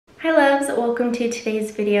loves, welcome to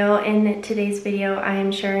today's video. In today's video I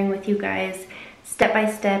am sharing with you guys step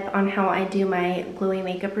by step on how I do my glowy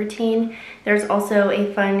makeup routine. There's also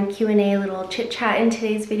a fun Q&A little chit chat in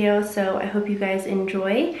today's video, so I hope you guys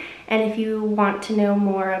enjoy. And if you want to know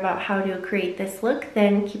more about how to create this look,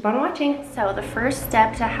 then keep on watching. So the first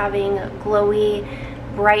step to having glowy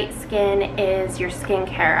bright skin is your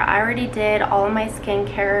skincare. I already did all of my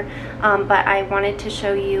skincare, but I wanted to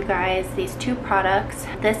show you guys these two products.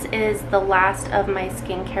 This is the last of my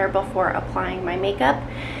skincare before applying my makeup.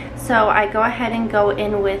 So I go ahead and go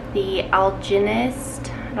in with the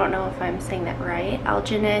ALGENIST, I don't know if I'm saying that right,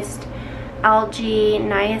 ALGENIST Algae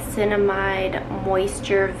Niacinamide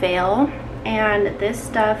Moisture Veil, and this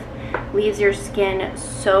stuff leaves your skin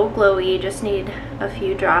so glowy. You just need a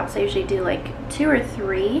few drops. I usually do like 2 or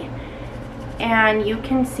 3, and you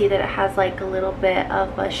can see that it has like a little bit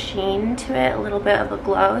of a sheen to it, a little bit of a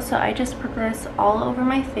glow. So I just put this all over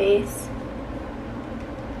my face,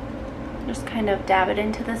 just kind of dab it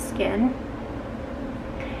into the skin,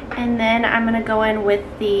 and then I'm gonna go in with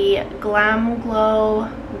the GLAM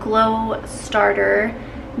Glow Starter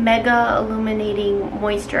Mega Illuminating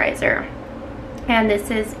Moisturizer, and this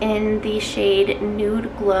is in the shade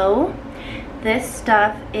Nude Glow. This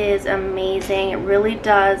stuff is amazing. It really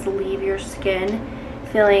does leave your skin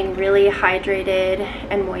feeling really hydrated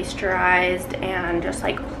and moisturized and just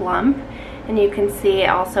like plump. And you can see it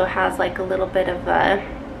also has like a little bit of a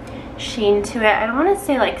sheen to it. I don't want to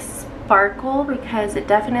say like sparkle because it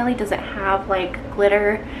definitely doesn't have like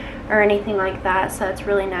glitter or anything like that, so it's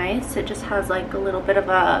really nice. It just has like a little bit of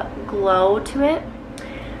a glow to it.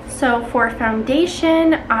 So for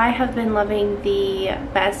foundation, I have been loving the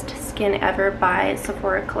Best Skin Ever by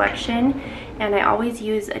Sephora collection, and I always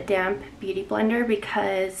use a damp beauty blender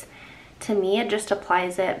because to me it just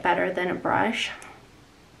applies it better than a brush.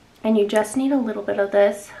 And you just need a little bit of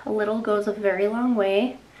this. A little goes a very long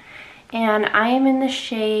way. And I am in the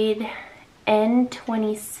shade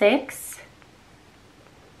N26,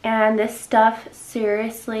 and this stuff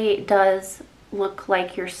seriously does look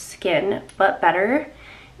like your skin, but better.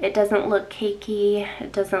 It doesn't look cakey,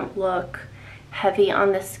 it doesn't look heavy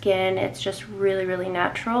on the skin, it's just really, really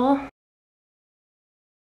natural.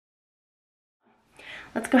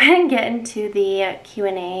 Let's go ahead and get into the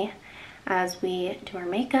Q&A as we do our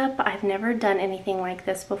makeup. I've never done anything like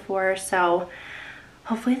this before, so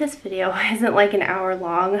hopefully this video isn't like an hour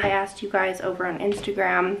long. I asked you guys over on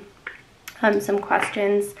Instagram some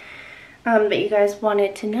questions that you guys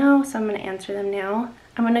wanted to know, so I'm going to answer them now.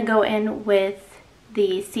 I'm going to go in with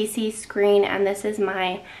the CC Screen, and this is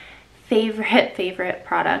my favorite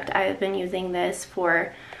product. I've been using this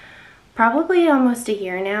for probably almost a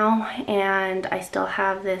year now, and I still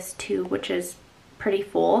have this tube, which is pretty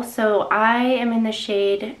full. So I am in the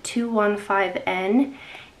shade 215N,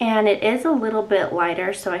 and it is a little bit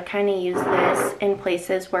lighter, so I kind of use this in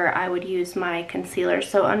places where I would use my concealer,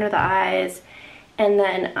 so under the eyes, and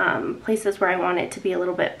then places where I want it to be a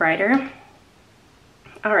little bit brighter.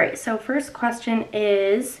 Alright, so first question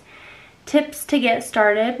is tips to get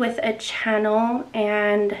started with a channel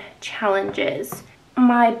and challenges.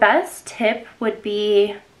 My best tip would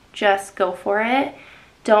be just go for it.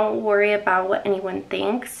 Don't worry about what anyone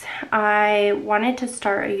thinks. I wanted to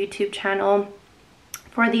start a YouTube channel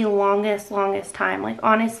for the longest time. Like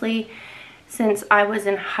honestly, since I was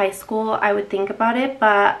in high school, I would think about it,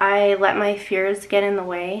 but I let my fears get in the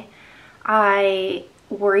way. I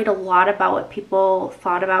worried a lot about what people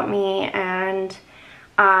thought about me, and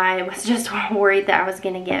I was just worried that I was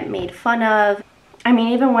gonna get made fun of. I mean,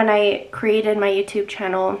 even when I created my YouTube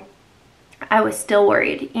channel, I was still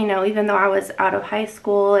worried, you know, even though I was out of high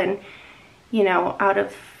school and, you know, out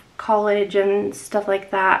of college and stuff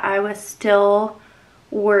like that, I was still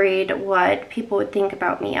worried what people would think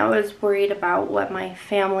about me. I was worried about what my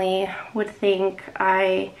family would think.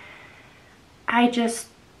 I just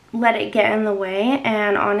let it get in the way,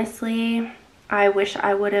 and honestly I wish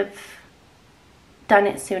I would have done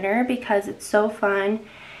it sooner because it's so fun.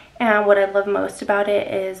 And what I love most about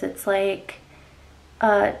it is it's like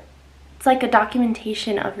a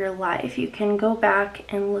documentation of your life. You can go back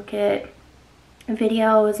and look at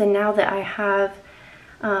videos, and now that I have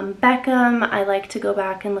Beckham, I like to go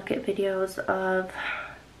back and look at videos of,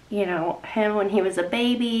 you know, him when he was a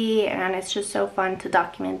baby, and it's just so fun to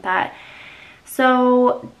document that.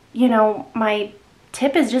 So, you know, my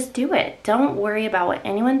tip is just do it. Don't worry about what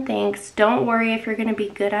anyone thinks. Don't worry if you're going to be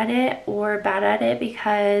good at it or bad at it,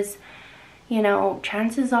 because, you know,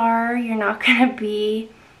 chances are you're not going to be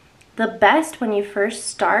the best when you first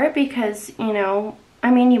start, because, you know,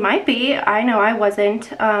 I mean, you might be. I know I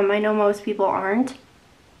wasn't. I know most people aren't.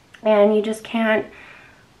 And you just can't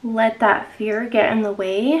let that fear get in the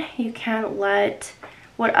way. You can't let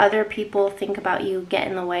what other people think about you get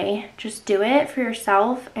in the way. Just do it for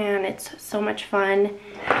yourself, and it's so much fun.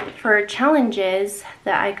 For challenges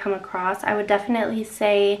that I come across, I would definitely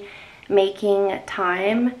say making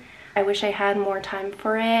time. I wish I had more time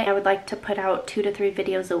for it. I would like to put out 2 to 3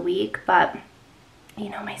 videos a week, but you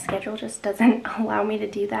know, my schedule just doesn't allow me to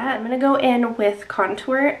do that. I'm gonna go in with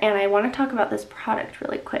contour, and I want to talk about this product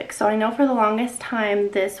really quick. So I know for the longest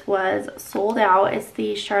time this was sold out. It's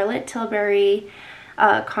the Charlotte Tilbury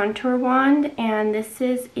contour wand, and this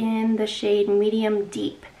is in the shade medium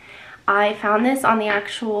deep. I found this on the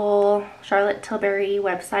actual Charlotte Tilbury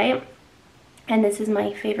website, and this is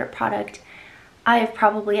my favorite product I've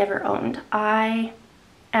probably ever owned. I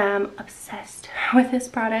am obsessed with this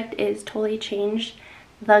product. It has totally changed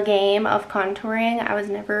the game of contouring. I was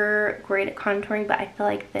never great at contouring, but I feel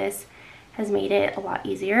like this has made it a lot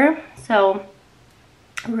easier. So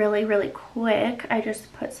really quick, I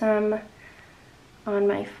just put some on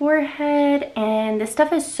my forehead, and this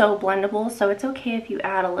stuff is so blendable, so it's okay if you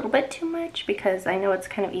add a little bit too much, because I know it's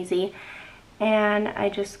kind of easy. And I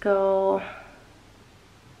just go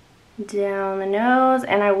down the nose,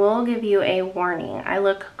 and I will give you a warning. I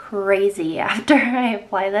look crazy after I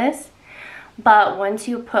apply this, but once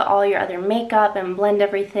you put all your other makeup and blend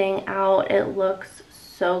everything out, it looks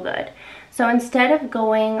so good. So instead of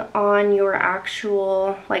going on your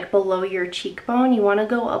actual, like below your cheekbone, you want to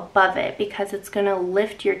go above it, because it's going to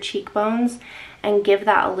lift your cheekbones and give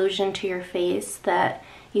that illusion to your face that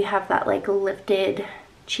you have that like lifted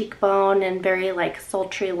cheekbone and very like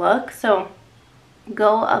sultry look. So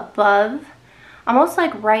go above, almost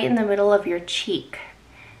like right in the middle of your cheek.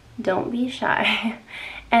 Don't be shy.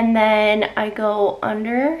 And then I go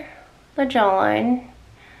under the jawline,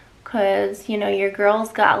 because you know your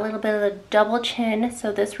girl's got a little bit of a double chin,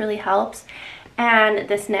 so this really helps. And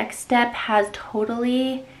this next step has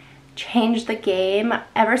totally changed the game.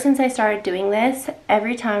 Ever since I started doing this,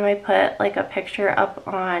 every time I put like a picture up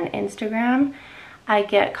on Instagram, I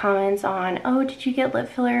get comments on, oh, did you get lip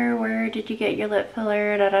filler? Where did you get your lip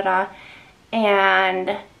filler? Da da da.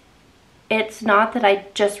 And it's not that I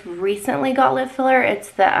just recently got lip filler,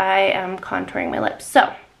 it's that I am contouring my lips.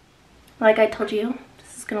 So like I told you,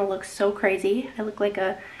 gonna look so crazy. I look like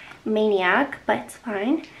a maniac, but it's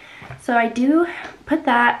fine. So I do put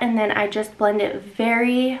that, and then I just blend it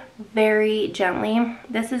very gently.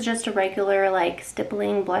 This is just a regular like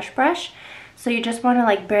stippling blush brush, so you just want to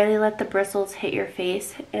like barely let the bristles hit your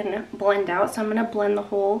face and blend out. So I'm gonna blend the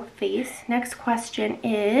whole face. Next question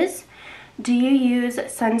is, do you use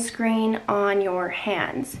sunscreen on your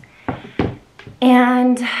hands?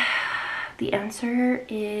 And the answer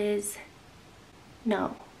is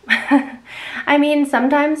no. I mean,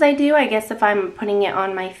 sometimes I do. I guess if I'm putting it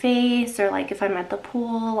on my face, or like if I'm at the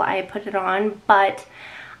pool, I put it on, but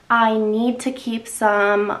I need to keep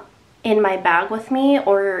some in my bag with me,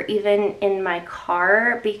 or even in my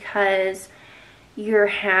car, because your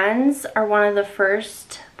hands are one of the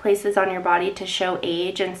first places on your body to show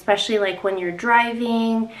age, and especially like when you're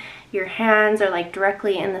driving, your hands are like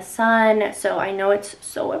directly in the sun. So I know it's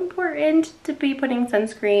so important to be putting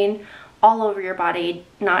sunscreen all over your body,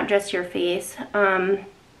 not just your face.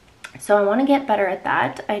 So I want to get better at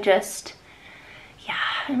that.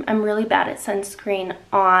 I'm really bad at sunscreen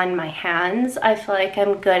on my hands. I feel like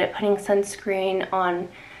I'm good at putting sunscreen on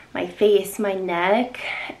my face, my neck,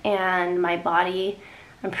 and my body.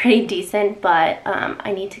 I'm pretty decent, but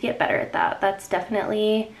I need to get better at that. That's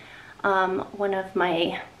definitely one of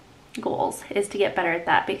my goals, is to get better at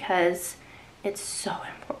that, because it's so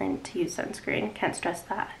important to use sunscreen. Can't stress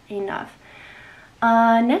that enough.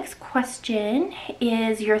 Next question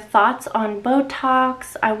is your thoughts on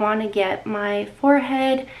Botox. I want to get my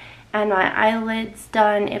forehead and my eyelids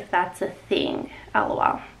done, if that's a thing.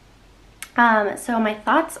 LOL. So my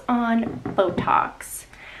thoughts on Botox.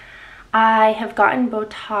 I have gotten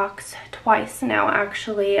Botox twice now,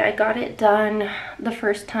 actually. I got it done the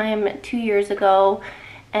first time 2 years ago,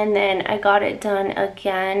 and then I got it done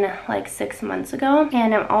again like 6 months ago.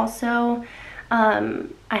 And I'm also,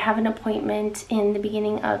 I have an appointment in the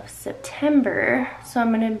beginning of September, so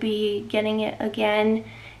I'm going to be getting it again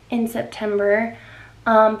in September.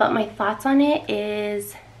 But my thoughts on it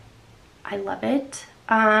is, I love it.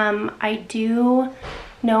 I do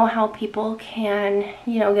know how people can,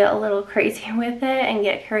 you know, get a little crazy with it and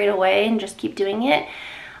get carried away and just keep doing it.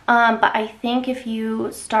 But I think if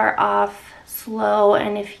you start off slow,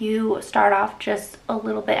 and if you start off just a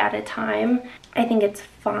little bit at a time, I think it's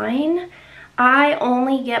fine. I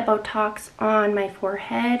only get Botox on my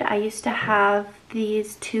forehead. I used to have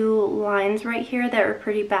these 2 lines right here that were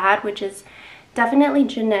pretty bad, which is definitely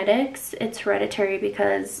genetics. It's hereditary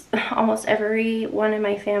because almost everyone in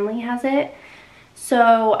my family has it.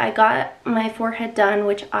 So I got my forehead done,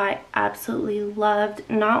 which I absolutely loved.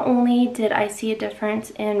 Not only did I see a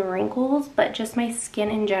difference in wrinkles, but just my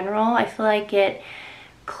skin in general. I feel like it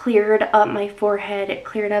cleared up my forehead. It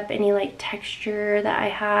cleared up any like texture that I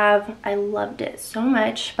have. I loved it so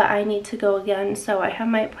much, but I need to go again. So I have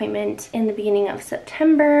my appointment in the beginning of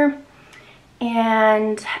September.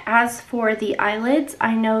 And as for the eyelids,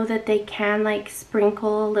 I know that they can like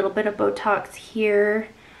sprinkle a little bit of Botox here,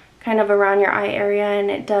 kind of around your eye area,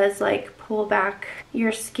 and it does like pull back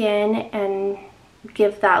your skin and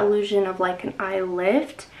give that illusion of like an eye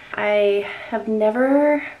lift. I have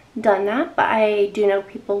never done that, but I do know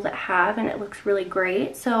people that have, and it looks really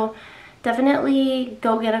great. So definitely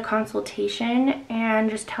go get a consultation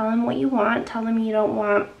and just tell them what you want. Tell them you don't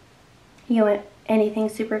want, you know, anything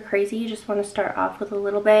super crazy. You just want to start off with a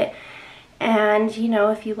little bit, and you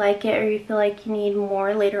know, if you like it or you feel like you need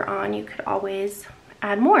more later on, you could always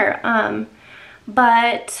add more.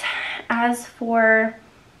 But as for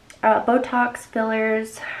Botox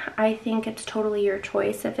fillers, I think it's totally your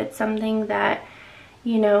choice. If it's something that,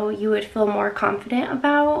 you know, you would feel more confident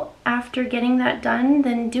about after getting that done,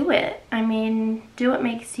 then do it. I mean, do what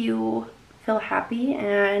makes you feel happy,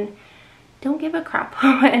 and don't give a crap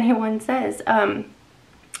what anyone says.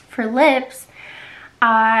 For lips,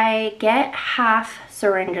 I get half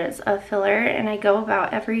syringes of filler, and I go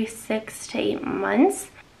about every 6 to 8 months.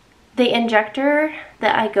 The injector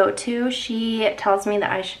that I go to, she tells me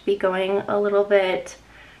that I should be going a little bit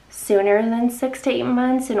sooner than 6 to 8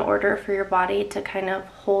 months in order for your body to kind of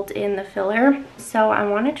hold in the filler. So I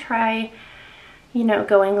want to try, you know,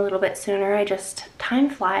 going a little bit sooner. Time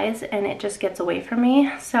flies and it just gets away from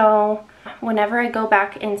me. So whenever I go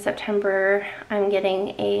back in September, I'm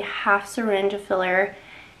getting a half syringe of filler,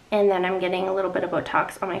 and then I'm getting a little bit of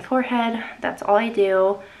Botox on my forehead. That's all I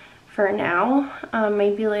do for now.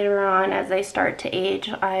 Maybe later on as I start to age,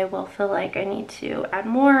 I will feel like I need to add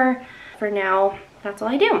more. For now, that's all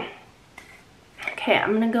I do. Okay,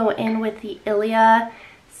 I'm gonna go in with the ILIA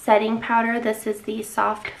setting powder. This is the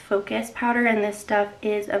soft focus powder, and this stuff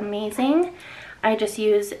is amazing. I just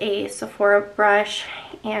use a Sephora brush,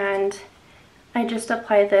 and I just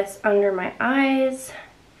apply this under my eyes,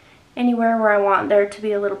 anywhere where I want there to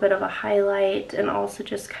be a little bit of a highlight, and also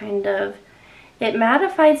just kind of, it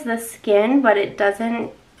mattifies the skin, but it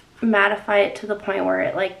doesn't mattify it to the point where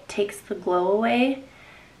it like takes the glow away.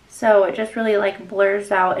 So it just really like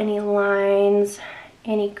blurs out any lines,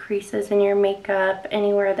 any creases in your makeup,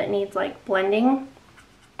 anywhere that needs like blending.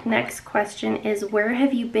 Next question is, where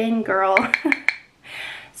have you been, girl?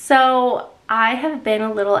 So I have been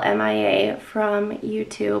a little MIA from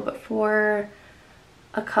YouTube for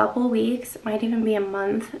a couple weeks, it might even be a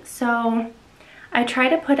month. So I try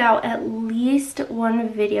to put out at least 1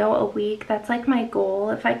 video a week. That's like my goal.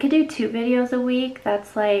 If I could do 2 videos a week,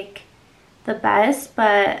 that's like the best,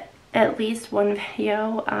 but at least 1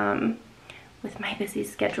 video with my busy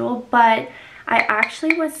schedule. But I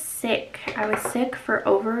actually was sick. I was sick for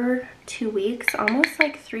over 2 weeks, almost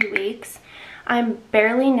like 3 weeks. I'm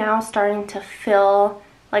barely now starting to feel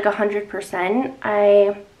like 100%.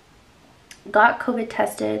 I got COVID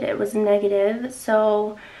tested. It was negative,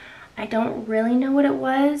 so I don't really know what it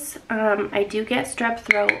was. I do get strep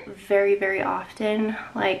throat very, very often.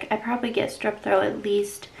 Like, I probably get strep throat at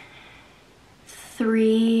least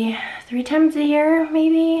three times a year,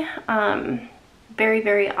 maybe. Very,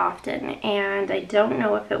 very often. And I don't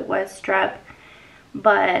know if it was strep,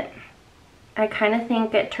 but I kind of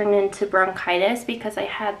think it turned into bronchitis because I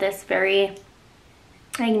had this very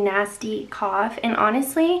like nasty cough. And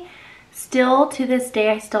honestly, still to this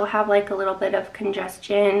day, I still have like a little bit of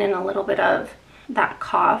congestion and a little bit of that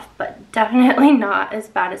cough, but definitely not as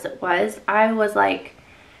bad as it was. I was like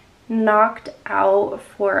knocked out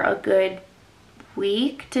for a good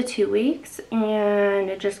week to 2 weeks, and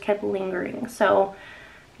it just kept lingering. So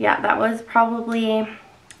yeah, that was probably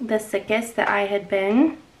the sickest that I had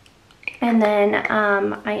been. And then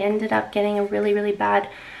I ended up getting a really, really bad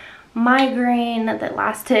migraine that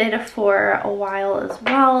lasted for a while as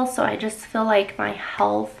well. So I just feel like my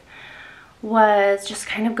health was just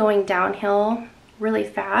kind of going downhill really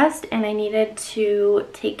fast, and I needed to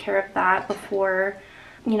take care of that before,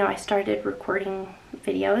 you know, I started recording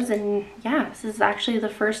videos. And yeah, this is actually the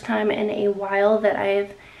first time in a while that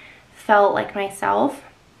I've felt like myself.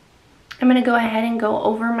 I'm going to go ahead and go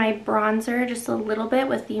over my bronzer just a little bit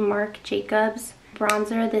with the Marc Jacobs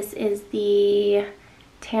bronzer. This is the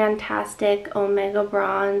Tantastic Omega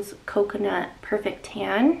Bronze Coconut Perfect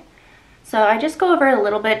Tan. So I just go over it a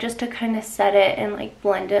little bit just to kind of set it and like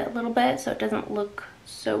blend it a little bit so it doesn't look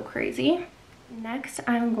so crazy. Next,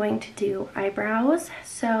 I'm going to do eyebrows.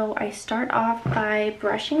 So I start off by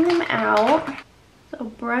brushing them out. So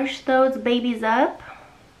brush those babies up.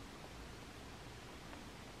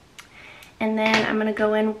 And then I'm gonna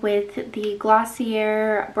go in with the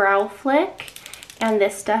Glossier Brow Flick. And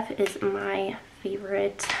this stuff is my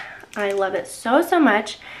favorite. I love it so, so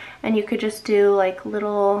much. And you could just do like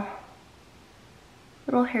little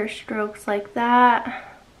hair strokes like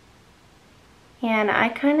that. And I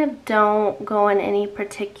kind of don't go in any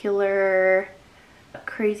particular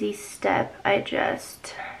crazy step. I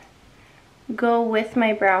just go with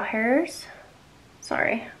my brow hairs.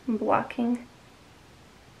 Sorry, I'm blocking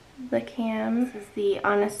the cam. This is the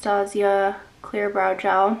Anastasia Clear Brow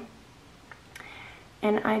Gel.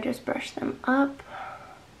 And I just brush them up.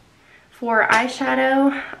 For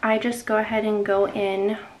eyeshadow, I just go ahead and go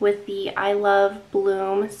in with the I Love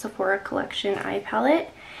Bloom Sephora Collection eye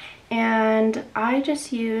palette. And I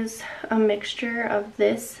just use a mixture of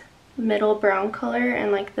this middle brown color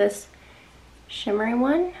and like this shimmery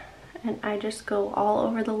one. And I just go all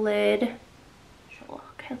over the lid.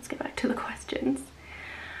 Okay, let's get back to the questions.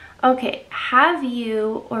 Okay, have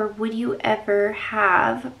you or would you ever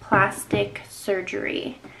have plastic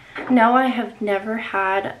surgery? No, I have never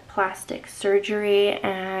had plastic surgery.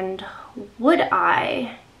 And would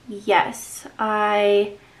I? Yes,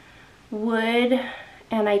 I would.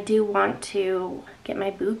 And I do want to get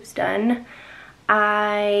my boobs done.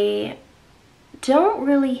 I don't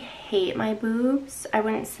really hate my boobs. I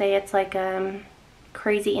wouldn't say it's like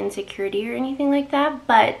crazy insecurity or anything like that,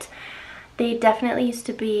 but they definitely used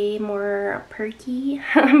to be more perky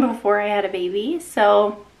before I had a baby.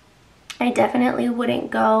 So I definitely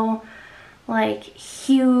wouldn't go like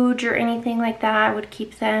huge or anything like that. I would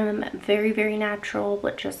keep them very, very natural,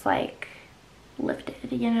 but just like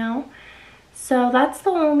lifted, you know? So that's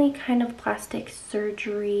the only kind of plastic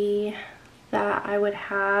surgery that I would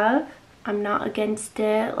have. I'm not against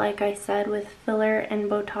it. Like I said, with filler and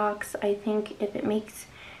Botox, I think if it makes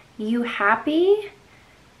you happy,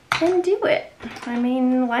 then do it. I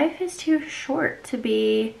mean, life is too short to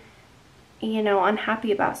be, you know,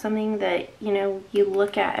 unhappy about something that, you know, you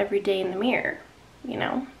look at every day in the mirror, you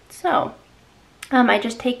know? So, I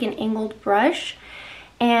just take an angled brush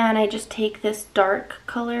and I just take this dark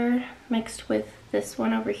color mixed with this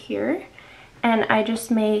one over here, and I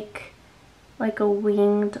just make like a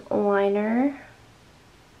winged liner.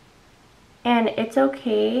 And it's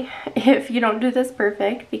okay if you don't do this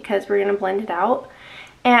perfect because we're gonna blend it out.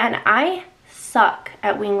 And I suck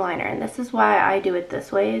at wing liner, and this is why I do it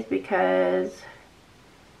this way, is because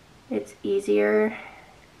it's easier,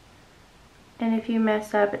 and if you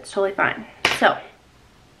mess up, it's totally fine. So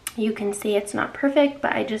you can see it's not perfect,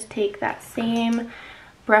 but I just take that same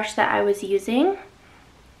brush that I was using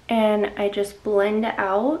and I just blend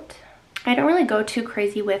out. I don't really go too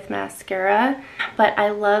crazy with mascara, but I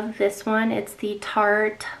love this one. It's the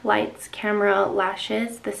Tarte Lights Camera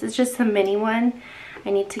Lashes. This is just a mini one. I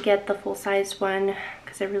need to get the full-sized one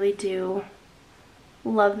because I really do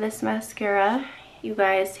love this mascara. You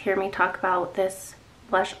guys hear me talk about this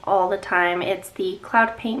blush all the time. It's the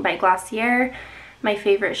Cloud Paint by Glossier. My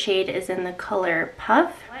favorite shade is in the color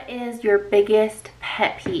Puff. What is your biggest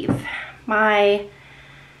pet peeve? My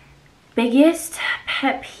biggest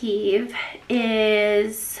pet peeve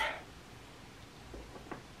is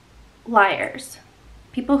liars.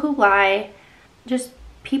 People who lie, just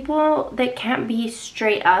people that can't be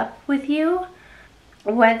straight up with you.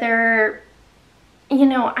 Whether, you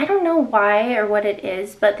know, I don't know why or what it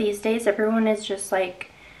is, but these days everyone is just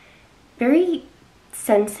like very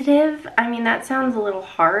sensitive. I mean, that sounds a little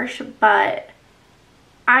harsh, but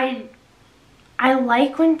I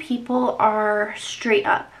like when people are straight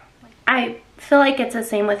up. I feel like it's the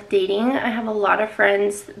same with dating. I have a lot of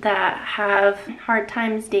friends that have hard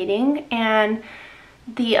times dating, and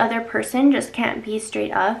the other person just can't be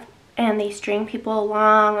straight up, and they string people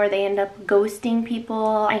along, or they end up ghosting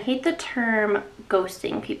people. I hate the term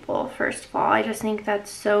ghosting people, first of all. I just think that's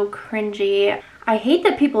so cringy. I hate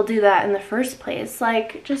that people do that in the first place.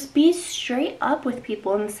 Like, just be straight up with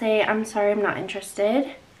people and say, I'm sorry, I'm not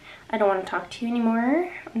interested. I don't want to talk to you anymore.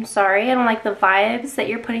 I'm sorry, I don't like the vibes that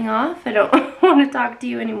you're putting off. I don't want to talk to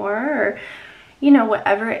you anymore, or, you know,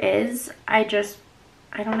 whatever it is. I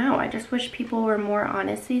don't know. I just wish people were more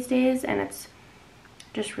honest these days, and it's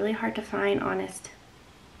just really hard to find honest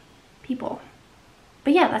people.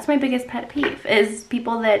 But yeah, that's my biggest pet peeve, is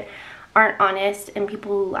people that aren't honest and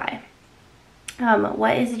people who lie.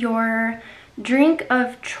 What is your drink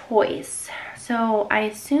of choice? So I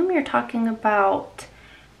assume you're talking about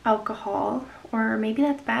alcohol, or maybe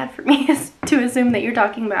that's bad for me to assume that you're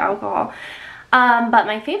talking about alcohol. But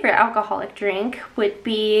my favorite alcoholic drink would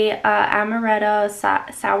be amaretto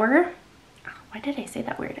sour. Why did I say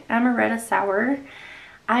that weird? Amaretto sour.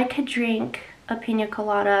 I could drink a pina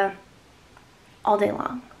colada all day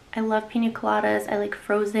long. I love pina coladas. I like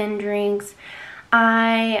frozen drinks.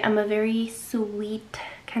 I am a very sweet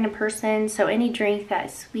kind of person, so any drink that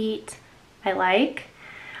is sweet, I like.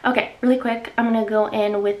 Okay, really quick, I'm gonna go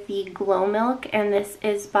in with the Glow Milk, and this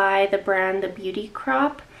is by the brand The Beauty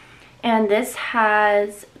Crop. And this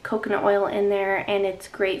has coconut oil in there, and it's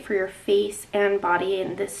great for your face and body,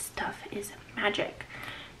 and this stuff is magic.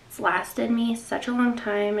 It's lasted me such a long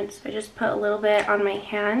time, and so I just put a little bit on my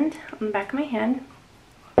hand, on the back of my hand,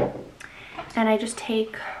 and I just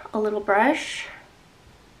take a little brush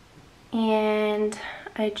and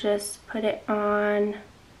I just put it on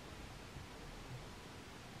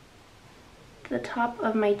the top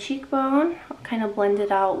of my cheekbone. I'll kind of blend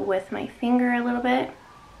it out with my finger a little bit.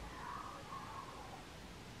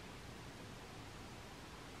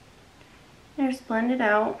 Just blend it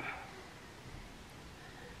out.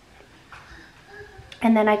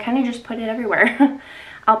 And then I kind of just put it everywhere.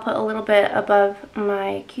 I'll put a little bit above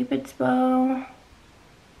my cupid's bow.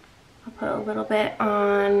 I'll put a little bit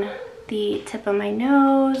on the tip of my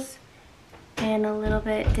nose and a little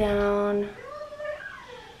bit down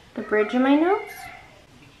the bridge of my nose.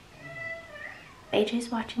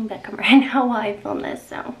 AJ's watching Beckham right now while I film this,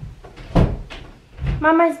 so.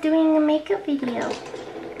 Mama's doing a makeup video.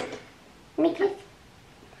 Makeup.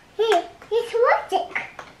 Hey, it's lipstick.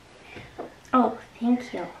 Oh,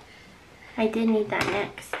 thank you. I did need that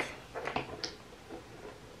next.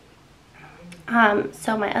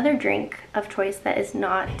 So my other drink of choice that is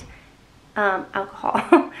not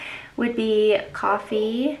alcohol would be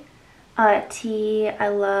coffee, tea. I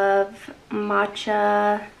love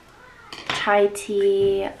matcha, chai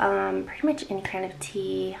tea, pretty much any kind of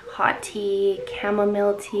tea, hot tea,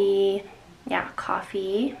 chamomile tea, yeah,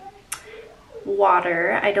 coffee,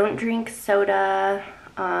 water. I don't drink soda.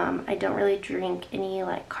 I don't really drink any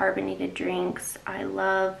like carbonated drinks. I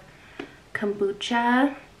love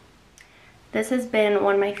kombucha. This has been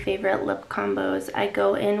one of my favorite lip combos. I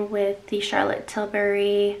go in with the Charlotte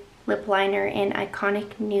Tilbury lip liner in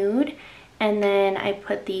Iconic Nude, and then I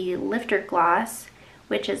put the Lifter Gloss,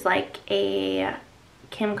 which is like a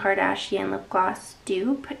Kim Kardashian lip gloss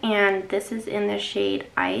dupe, and this is in the shade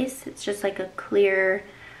Ice. It's just like a clear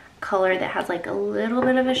color that has like a little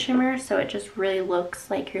bit of a shimmer, so it just really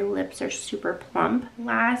looks like your lips are super plump.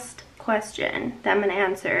 Last question that I'm gonna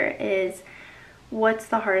answer is, what's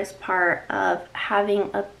the hardest part of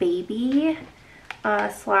having a baby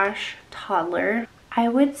slash toddler? I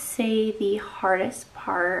would say the hardest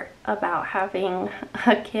part about having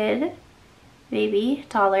a kid, baby,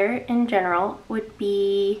 toddler in general, would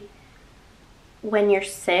be when you're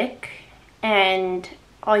sick and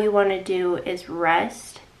all you want to do is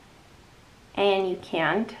rest and you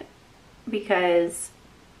can't, because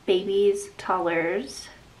babies, toddlers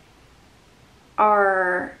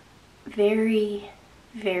are very,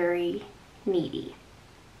 very needy.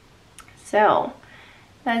 So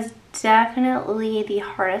that's definitely the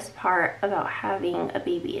hardest part about having a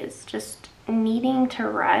baby, is just needing to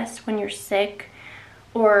rest when you're sick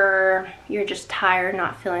or you're just tired,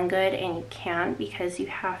 not feeling good, and you can't because you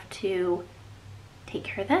have to take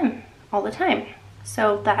care of them all the time.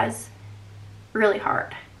 So that's really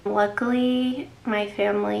hard. Luckily, my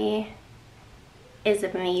family is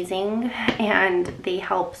amazing and they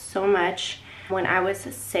help so much. When I was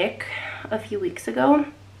sick a few weeks ago,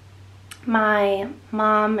 my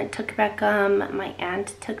mom took Beckham, my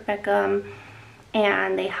aunt took Beckham,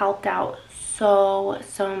 and they helped out so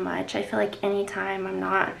much. I feel like anytime I'm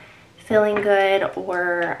not feeling good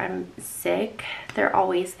or I'm sick, they're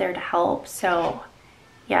always there to help. So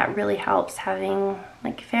yeah, it really helps having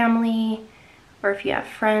like family, or if you have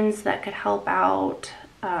friends that could help out.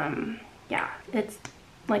 Yeah, it's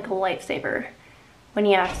like a lifesaver when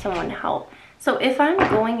you have someone to help. So if I'm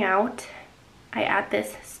going out, I add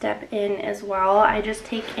this step in as well. I just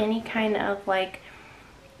take any kind of like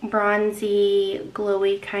bronzy,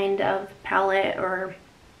 glowy kind of palette or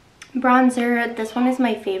bronzer. This one is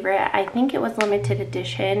my favorite. I think it was limited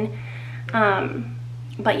edition.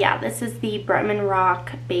 But yeah, this is the Bretman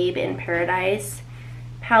Rock Babe in Paradise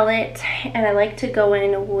palette, and I like to go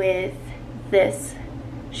in with this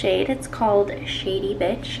shade. It's called Shady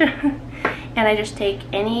Bitch. And I just take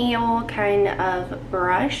any old kind of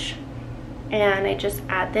brush and I just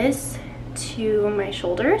add this to my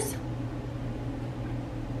shoulders,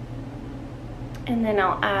 and then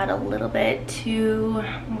I'll add a little bit to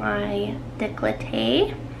my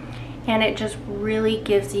décolleté, and it just really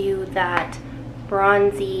gives you that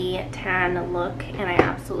bronzy tan look, and I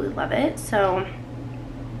absolutely love it. So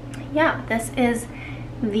yeah, this is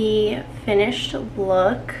the finished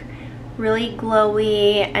look. Really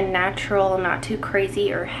glowy and natural, not too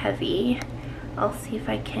crazy or heavy. I'll see if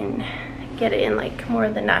I can get it in like more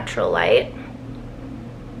of the natural light.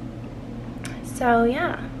 So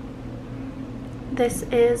yeah, this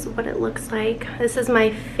is what it looks like. This is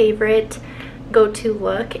my favorite go-to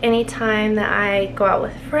look anytime that I go out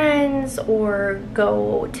with friends or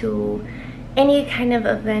go to any kind of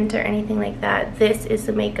event or anything like that. This is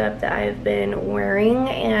the makeup that I've been wearing.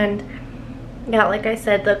 And yeah, like I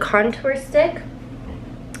said, the contour stick,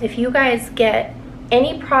 if you guys get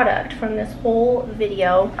any product from this whole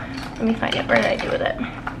video, let me find it, where did I do with it?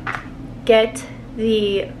 Get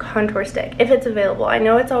the contour stick if it's available. I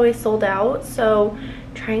know it's always sold out, so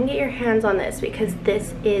try and get your hands on this because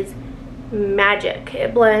this is magic.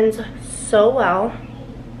 It blends so well,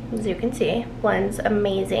 as you can see, blends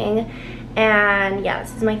amazing. And yeah,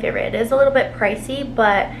 this is my favorite. It is a little bit pricey,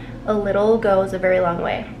 but a little goes a very long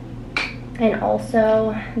way. And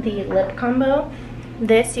also the lip combo.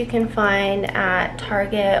 This you can find at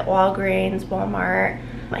Target, Walgreens, Walmart,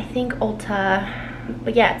 I think Ulta.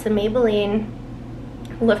 But yeah, it's a Maybelline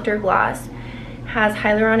lifter gloss. Has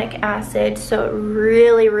hyaluronic acid, so it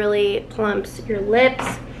really plumps your lips.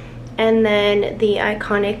 And then the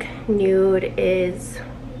iconic nude is,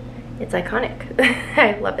 it's iconic.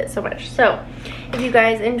 I love it so much. So if you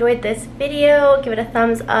guys enjoyed this video, give it a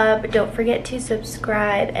thumbs up. Don't forget to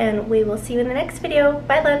subscribe, and we will see you in the next video.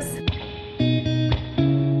 Bye, loves.